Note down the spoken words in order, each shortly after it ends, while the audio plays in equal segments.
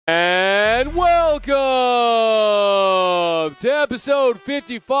to episode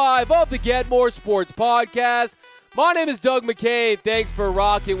 55 of the Get More Sports Podcast. My name is Doug McCain. Thanks for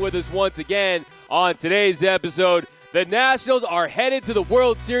rocking with us once again on today's episode. The Nationals are headed to the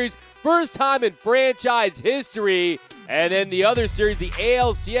World Series, first time in franchise history. And then the other series, the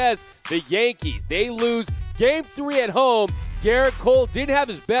ALCS, the Yankees. They lose Game 3 at home. Gerrit Cole didn't have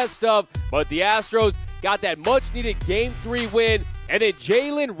his best stuff, but the Astros got that much-needed Game 3 win. And then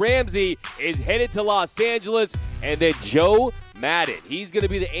Jalen Ramsey is headed to Los Angeles. And then Joe Maddon, he's going to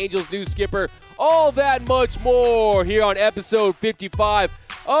be the Angels' new skipper. All that much more here on episode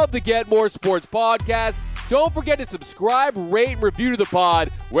 55 of the Get More Sports Podcast. Don't forget to subscribe, rate, and review to the pod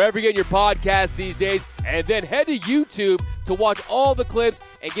wherever you get your podcasts these days. And then head to YouTube to watch all the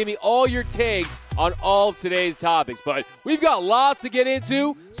clips and give me all your takes on all of today's topics. But we've got lots to get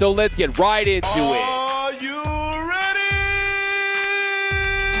into, so let's get right into it. Are you ready?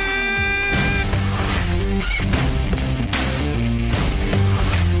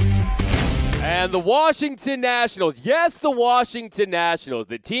 And the Washington Nationals, yes, the Washington Nationals,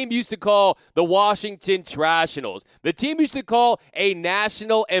 the team used to call the Washington Trashionals, the team used to call a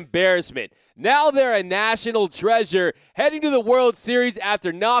national embarrassment. Now they're a national treasure, heading to the World Series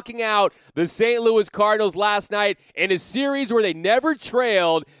after knocking out the St. Louis Cardinals last night in a series where they never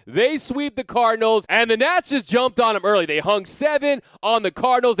trailed. They sweep the Cardinals, and the Nats just jumped on them early. They hung 7 on the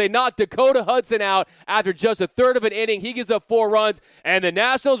Cardinals. They knocked Dakota Hudson out after just a third of an inning. He gives up 4 runs, and the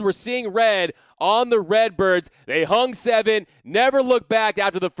Nationals were seeing red on the Redbirds. They hung 7, never looked back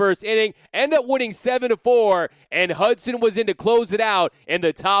after the first inning, ended up winning 7-4, and Hudson was in to close it out in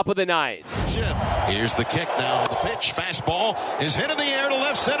the top of the 9th. Here's the kick now. The pitch, fastball, is hit in the air to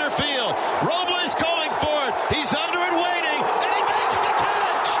left center field. Robles calling for it. He's under it waiting, and he makes the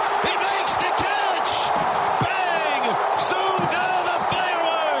catch. He makes the catch. Bang! Zoom down the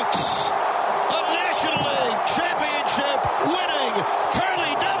fireworks. A National League championship winning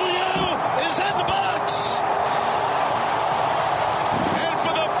Curly W is in the box. And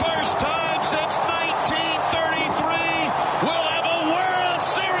for the first time since 1933, we'll have a World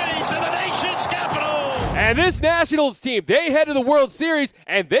Series in the nation's capital. And this Nationals team, they head to the World Series,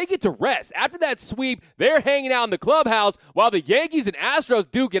 and they get to rest. After that sweep, they're hanging out in the clubhouse while the Yankees and Astros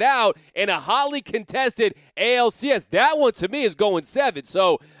duke it out in a hotly contested ALCS. That one, to me, is going 7.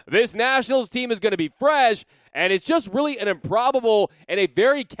 So this Nationals team is going to be fresh, and it's just really an improbable and a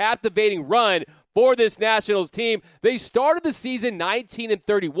very captivating run for this Nationals team. They started the season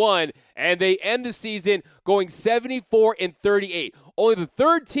 19-31, and they end the season going 74-38. Only the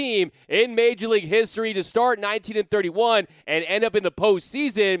third team in Major League history to start 19-31 and end up in the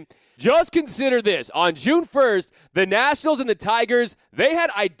postseason. Just consider this. On June 1st, the Nationals and the Tigers, they had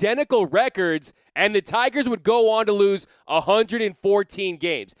identical records, and the Tigers would go on to lose 114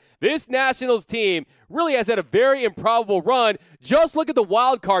 games. This Nationals team really has had a very improbable run. Just look at the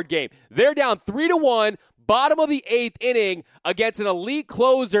wild card game. They're down 3-1, bottom of the 8th inning against an elite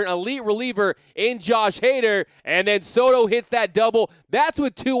closer, an elite reliever in Josh Hader, and then Soto hits that double. That's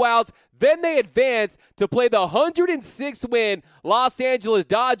with 2 outs. Then they advance to play the 106th-win Los Angeles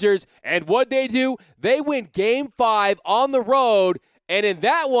Dodgers, and what they do? They win Game 5 on the road, and in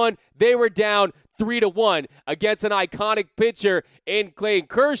that one, they were down 3-1 against an iconic pitcher in Clayton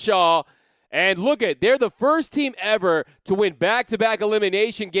Kershaw. And look at, they're the first team ever to win back-to-back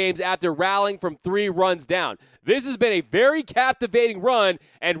elimination games after rallying from 3 runs down. This has been a very captivating run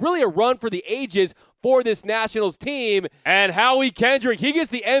and really a run for the ages for this Nationals team. And Howie Kendrick, he gets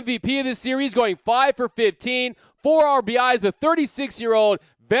the MVP of this series, going 5 for 15, 4 RBIs. The 36-year-old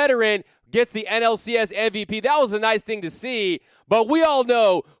veteran gets the NLCS MVP. That was a nice thing to see. But we all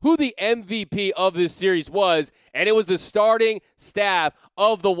know who the MVP of this series was, and it was the starting staff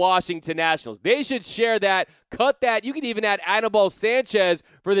of the Washington Nationals. They should share that, cut that. You can even add Anibal Sanchez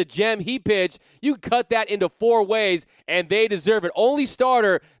for the gem he pitched. You can cut that into 4 ways, and they deserve it. Only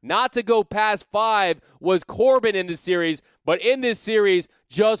starter not to go past 5 was Corbin in this series, but in this series,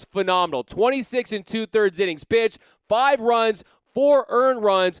 just phenomenal. 26 2/3 innings pitched, 5 runs, 4 earned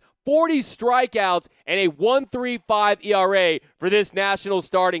runs, 40 strikeouts, and a 1.35 ERA for this National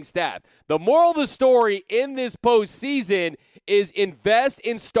starting staff. The moral of the story in this postseason is invest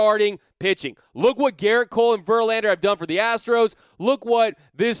in starting pitching. Look what Gerrit Cole and Verlander have done for the Astros. Look what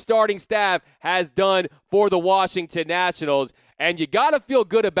this starting staff has done for the Washington Nationals. And you got to feel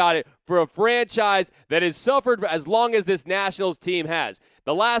good about it for a franchise that has suffered as long as this Nationals team has.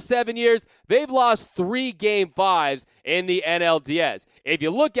 The last 7 years, they've lost 3 Game 5s in the NLDS. If you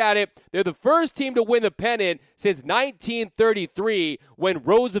look at it, they're the first team to win the pennant since 1933 when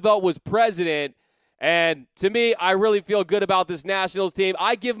Roosevelt was president. And to me, I really feel good about this Nationals team.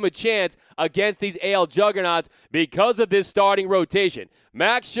 I give them a chance against these AL juggernauts because of this starting rotation.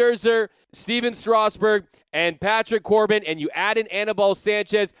 Max Scherzer, Steven Strasburg, and Patrick Corbin, and you add in Anibal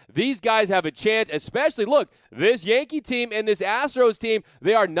Sanchez. These guys have a chance, especially, look, this Yankee team and this Astros team,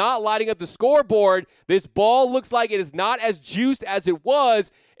 they are not lighting up the scoreboard. This ball looks like it is not as juiced as it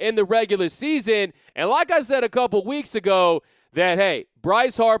was in the regular season. And like I said a couple weeks ago, that, hey,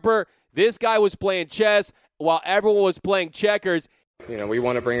 Bryce Harper, this guy was playing chess while everyone was playing checkers. We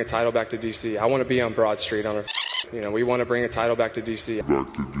want to bring a title back to D.C. I want to be on Broad Street on a... we want to bring a title back to D.C.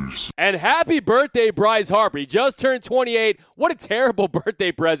 And happy birthday, Bryce Harper. He just turned 28. What a terrible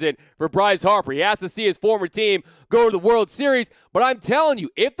birthday present for Bryce Harper. He has to see his former team go to the World Series. But I'm telling you,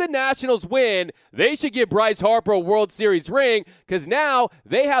 if the Nationals win, they should give Bryce Harper a World Series ring because now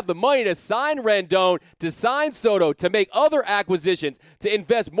they have the money to sign Rendon, to sign Soto, to make other acquisitions, to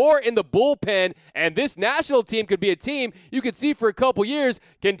invest more in the bullpen. And this National team could be a team you could see for a couple years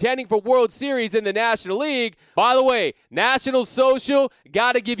contending for World Series in the National League. By the way, National Social,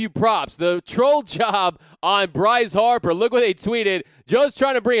 got to give you props. The troll job on Bryce Harper. Look what they tweeted. Just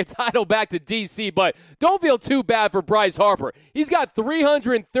trying to bring a title back to D.C., but don't feel too bad for Bryce Harper. He's got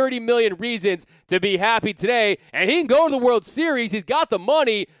 330 million reasons to be happy today, and he can go to the World Series. He's got the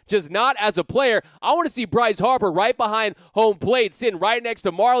money, just not as a player. I want to see Bryce Harper right behind home plate, sitting right next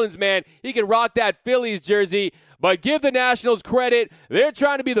to Marlins, man. He can rock that Phillies jersey. But give the Nationals credit. They're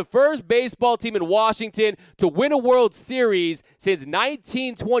trying to be the first baseball team in Washington to win a World Series since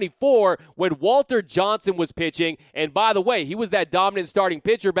 1924 when Walter Johnson was pitching. And by the way, he was that dominant starting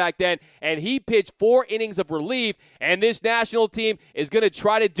pitcher back then, and he pitched 4 innings of relief. And this National team is going to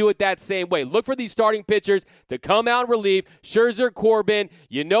try to do it that same way. Look for these starting pitchers to come out in relief. Scherzer, Corbin,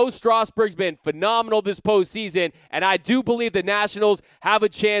 Strasburg's been phenomenal this postseason, and I do believe the Nationals have a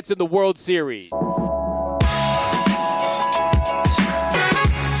chance in the World Series.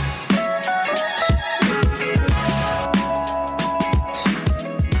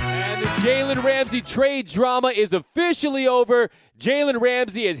 Jalen Ramsey trade drama is officially over. Jalen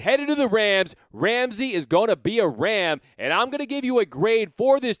Ramsey is headed to the Rams. Ramsey is going to be a Ram, and I'm going to give you a grade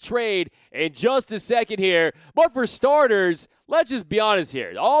for this trade in just a second here. But for starters, let's just be honest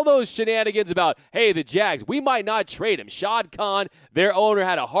here. All those shenanigans about, hey, the Jags, we might not trade him. Shad Khan, their owner,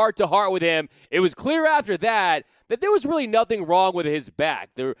 had a heart-to-heart with him. It was clear after that there was really nothing wrong with his back.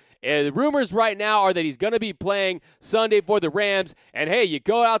 The rumors right now are that he's going to be playing Sunday for the Rams. And, hey, you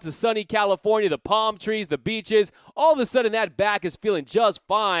go out to sunny California, the palm trees, the beaches, all of a sudden that back is feeling just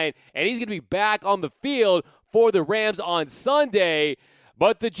fine, and he's going to be back on the field for the Rams on Sunday.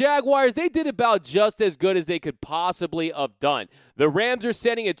 But the Jaguars, they did about just as good as they could possibly have done. The Rams are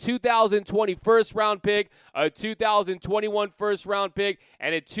sending a 2020 first-round pick, a 2021 first-round pick,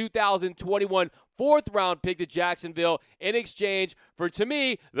 and a 2021 fourth-round pick to Jacksonville in exchange for, to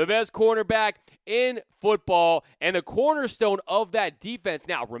me, the best cornerback in football and the cornerstone of that defense.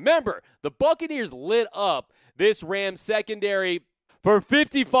 Now, remember, the Buccaneers lit up this Rams secondary for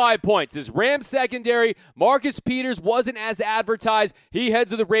 55 points. This Rams secondary, Marcus Peters wasn't as advertised. He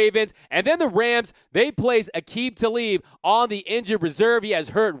heads to the Ravens. And then the Rams, they place Aqib Talib on the injured reserve. He has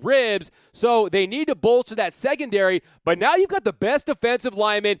hurt ribs. So they need to bolster that secondary. But now you've got the best defensive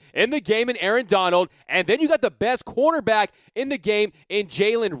lineman in the game in Aaron Donald. And then you got the best cornerback in the game in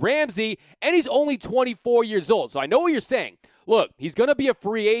Jalen Ramsey. And he's only 24 years old. So I know what you're saying. Look, he's going to be a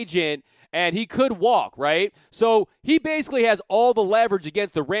free agent, and he could walk, right? So he basically has all the leverage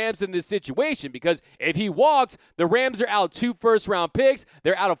against the Rams in this situation because if he walks, the Rams are out 2 first-round picks,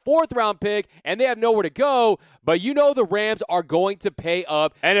 they're out a 4th-round pick, and they have nowhere to go. But you know the Rams are going to pay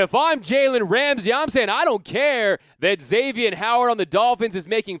up. And if I'm Jalen Ramsey, I'm saying I don't care that Xavier Howard on the Dolphins is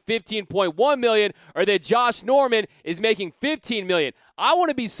making $15.1 million or that Josh Norman is making $15 million. I want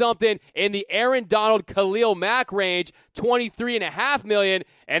to be something in the Aaron Donald, Khalil Mack range, $23.5 million,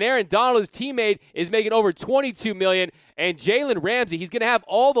 and Aaron Donald, his teammate, is making over $22 million. And Jalen Ramsey, he's going to have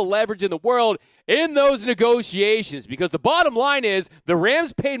all the leverage in the world in those negotiations because the bottom line is the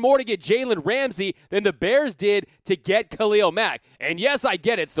Rams paid more to get Jalen Ramsey than the Bears did to get Khalil Mack. And yes, I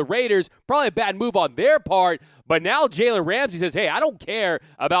get it. It's the Raiders. Probably a bad move on their part. But now Jalen Ramsey says, hey, I don't care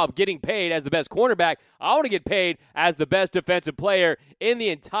about getting paid as the best cornerback. I want to get paid as the best defensive player in the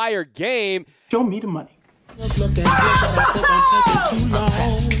entire game. Show me the money. Just looking good, but I think I'm taking too long.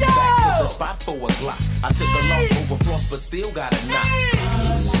 Back to the spot for a Glock. I took a loss over frost, but still got a knock.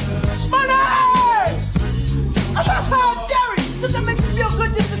 Money! Jerry, does that make you feel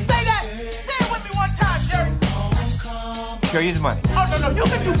good just to say that? Say it with me one time, Jerry. Show you the money. Oh, no, you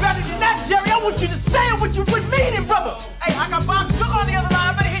can do better than that, Jerry. I want you to say it with you with meaning, brother. Hey, I got Bob Sugar on the other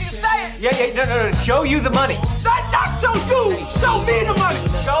line. I better hear you say it. No. Show you the money. Not show you. Show me the money.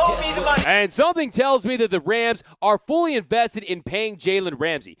 Show me the money. And something tells me that the Rams are fully invested in paying Jalen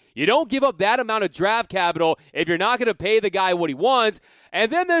Ramsey. You don't give up that amount of draft capital if you're not going to pay the guy what he wants. And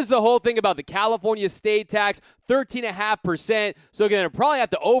then there's the whole thing about the California state tax, 13.5%. So you're going to probably have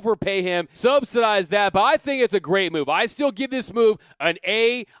to overpay him, subsidize that. But I think it's a great move. I still give this move an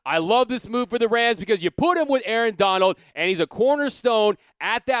A. I love this move for the Rams because you put him with Aaron Donald, and he's a cornerstone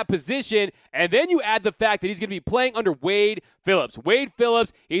at that position. And then you add the fact that he's going to be playing under Wade Phillips. Wade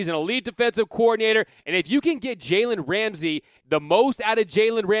Phillips, he's an elite defensive coordinator. And if you can get Jalen Ramsey, the most out of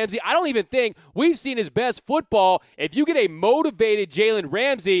Jalen Ramsey, I don't even think we've seen his best football. If you get a motivated Jalen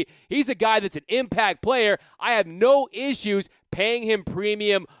Ramsey, he's a guy that's an impact player. I have no issues paying him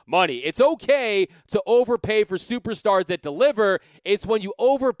premium money. It's okay to overpay for superstars that deliver. It's when you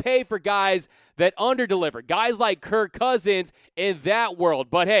overpay for guys that underdeliver, guys like Kirk Cousins in that world.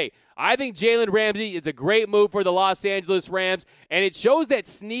 But hey, I think Jalen Ramsey is a great move for the Los Angeles Rams, and it shows that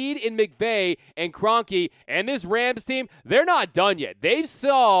Snead and McVay and Kroenke and this Rams team, they're not done yet. They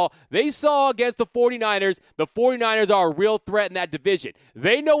saw against the 49ers, the 49ers are a real threat in that division.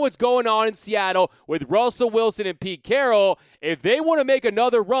 They know what's going on in Seattle with Russell Wilson and Pete Carroll. If they want to make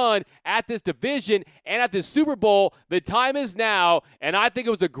another run at this division and at the Super Bowl, the time is now, and I think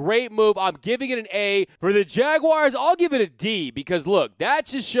it was a great move. I'm giving it an A. For the Jaguars, I'll give it a D because, look, that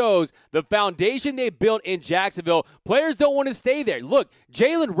just shows the foundation they built in Jacksonville. Players don't want to stay there. Look,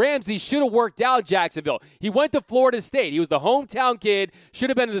 Jalen Ramsey should have worked out in Jacksonville. He went to Florida State. He was the hometown kid, should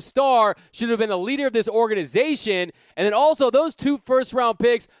have been the star, should have been the leader of this organization. And then also those 2 first-round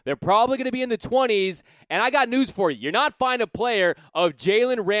picks, they're probably going to be in the 20s. And I got news for you. You're not finding a player of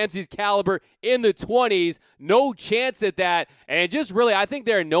Jalen Ramsey's caliber in the 20s. No chance at that. And just really, I think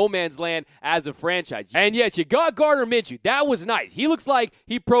they're in no man's land as a franchise. And yes, you got Gardner Minshew. That was nice. He looks like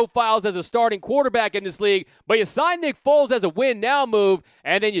he profiles as a starting quarterback in this league. But you sign Nick Foles as a win-now move,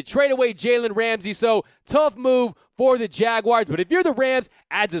 and then you trade away Jalen Ramsey. So tough move for the Jaguars. But if you're the Rams,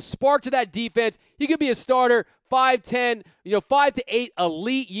 adds a spark to that defense. He could be a starter 5 to 8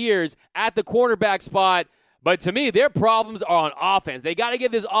 elite years at the cornerback spot. But to me, their problems are on offense. They got to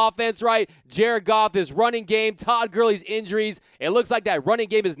get this offense right. Jared Goff, this running game, Todd Gurley's injuries. It looks like that running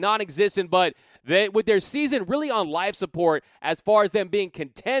game is non-existent, but with their season really on life support as far as them being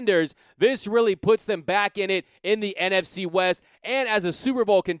contenders, this really puts them back in it in the NFC West and as a Super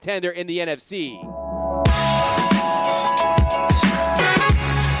Bowl contender in the NFC.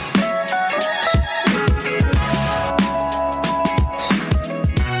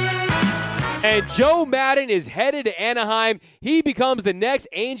 And Joe Madden is headed to Anaheim. He becomes the next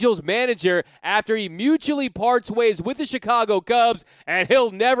Angels manager after he mutually parts ways with the Chicago Cubs, and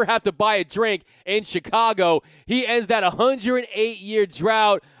he'll never have to buy a drink in Chicago. He ends that 108-year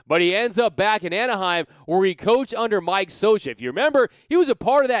drought, but he ends up back in Anaheim where he coached under Mike Scioscia. If you remember, he was a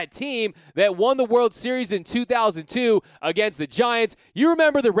part of that team that won the World Series in 2002 against the Giants. You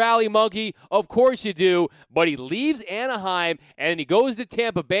remember the Rally Monkey? Of course you do. But he leaves Anaheim and he goes to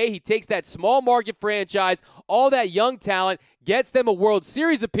Tampa Bay. He takes that small market franchise, all that young talent, gets them a World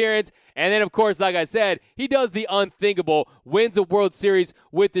Series appearance, and then, of course, like I said, he does the unthinkable, wins a World Series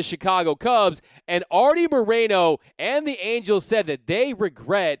with the Chicago Cubs, and Artie Moreno and the Angels said that they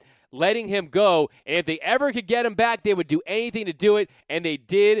regret letting him go, and if they ever could get him back, they would do anything to do it, and they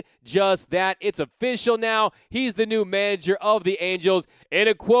did just that. It's official now. He's the new manager of the Angels. In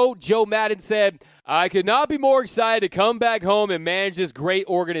a quote, Joe Madden said, "I could not be more excited to come back home and manage this great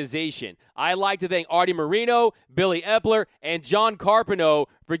organization. I'd like to thank Artie Moreno, Billy Epler, and John Carpino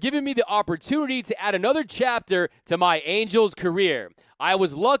for giving me the opportunity to add another chapter to my Angels career. I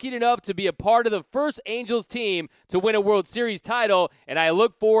was lucky enough to be a part of the first Angels team to win a World Series title, and I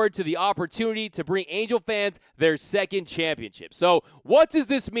look forward to the opportunity to bring Angel fans their second championship." So what does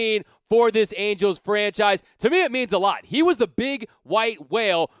this mean for this Angels franchise? To me, it means a lot. He was the big white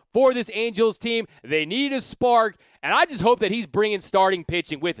whale for this Angels team. They need a spark, and I just hope that he's bringing starting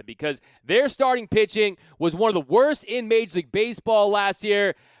pitching with him because their starting pitching was one of the worst in Major League Baseball last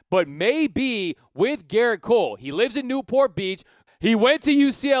year, but maybe with Garrett Cole. He lives in Newport Beach. He went to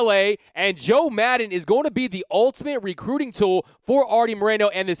UCLA, and Joe Madden is going to be the ultimate recruiting tool for Artie Moreno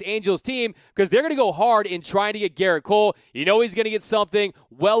and this Angels team because they're going to go hard in trying to get Garrett Cole. You know he's going to get something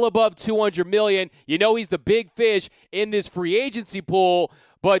well above $200 million. You know he's the big fish in this free agency pool.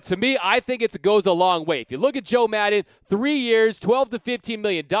 But to me, I think it goes a long way. If you look at Joe Madden, 3 years, $12 to $15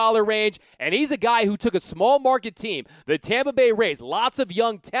 million range, and he's a guy who took a small market team, the Tampa Bay Rays, lots of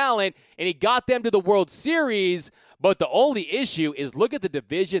young talent, and he got them to the World Series. But the only issue is look at the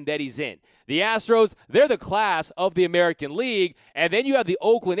division that he's in. the Astros, they're the class of the American League. And then you have the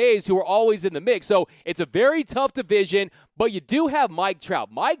Oakland A's, who are always in the mix. So it's a very tough division, but you do have Mike Trout.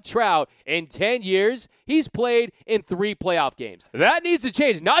 Mike Trout, in 10 years, he's played in 3 playoff games. That needs to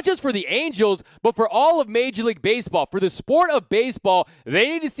change, not just for the Angels, but for all of Major League Baseball. For the sport of baseball, they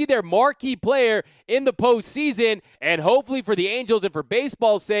need to see their marquee player in the postseason, and hopefully for the Angels and for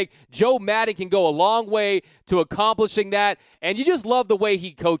baseball's sake, Joe Maddon can go a long way to accomplishing that. And you just love the way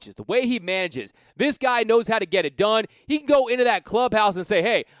he coaches, the way he manages. This guy knows how to get it done. He can go into that clubhouse and say,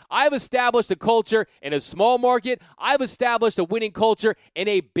 hey, I've established a culture in a small market. I've established a winning culture in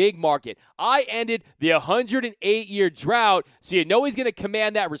a big market. I ended the 108-year drought, so you know he's going to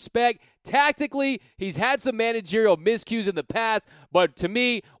command that respect. Tactically, he's had some managerial miscues in the past, but to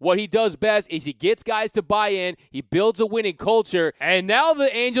me, what he does best is he gets guys to buy in, he builds a winning culture, and now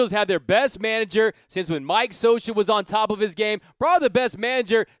the Angels have their best manager since when Mike Scioscia was on top of his game, probably the best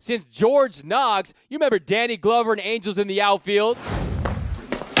manager since George Knox. You remember Danny Glover and Angels in the outfield?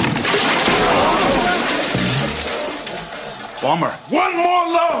 Bummer. One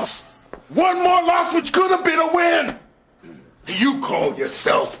more loss, which could have been a win. You call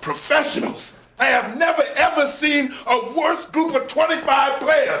yourselves professionals. I have never, ever seen a worse group of 25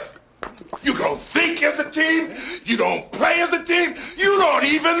 players. You don't think as a team. You don't play as a team. You don't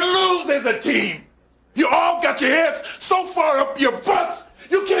even lose as a team. You all got your heads so far up your butts,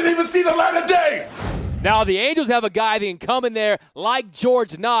 you can't even see the light of day. Now, the Angels have a guy that can come in there like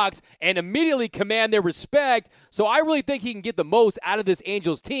George Knox and immediately command their respect, so I really think he can get the most out of this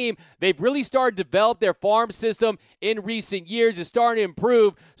Angels team. They've really started to develop their farm system in recent years. It's starting to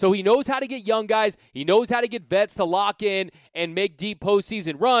improve, so he knows how to get young guys. He knows how to get vets to lock in and make deep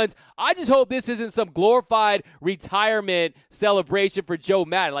postseason runs. I just hope this isn't some glorified retirement celebration for Joe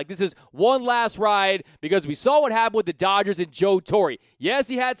Maddon. Like, this is one last ride, because we saw what happened with the Dodgers and Joe Torre. Yes,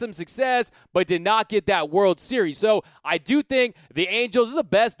 he had some success, but did not get that World Series. So I do think the Angels, this is the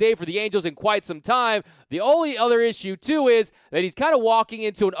best day for the Angels in quite some time. The only other issue, too, is that he's kind of walking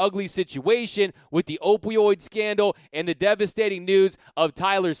into an ugly situation with the opioid scandal and the devastating news of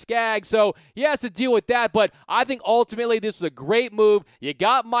Tyler Skaggs. So he has to deal with that, but I think ultimately this was a great move. You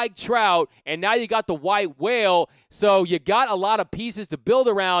got Mike Trout, and now you got the white whale. So you got a lot of pieces to build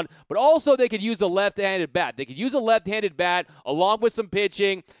around, but also they could use a left-handed bat. They could use a left-handed bat along with some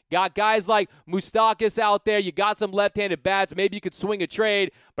pitching. Got guys like Moustakas out there. You got some left-handed bats. Maybe you could swing a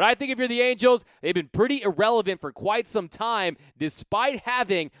trade. But I think if you're the Angels, they've been pretty irrelevant for quite some time. Despite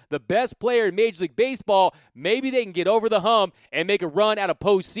having the best player in Major League Baseball, maybe they can get over the hump and make a run at a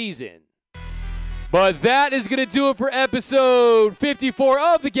postseason. But that is going to do it for episode 54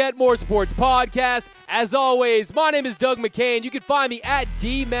 of the Get More Sports podcast. As always, my name is Doug McCain. You can find me at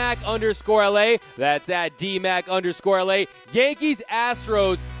DMac_LA. That's at DMac_LA. Yankees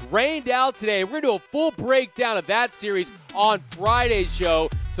Astros rained out today. We're going to do a full breakdown of that series on Friday's show.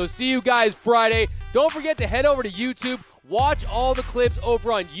 So see you guys Friday. Don't forget to head over to YouTube. Watch all the clips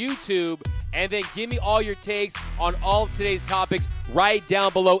over on YouTube. And then give me all your takes on all of today's topics right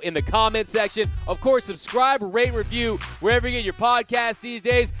down below in the comment section. Of course, subscribe, rate, review wherever you get your podcasts these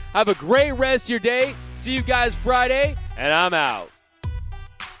days. Have a great rest of your day. See you guys Friday, and I'm out.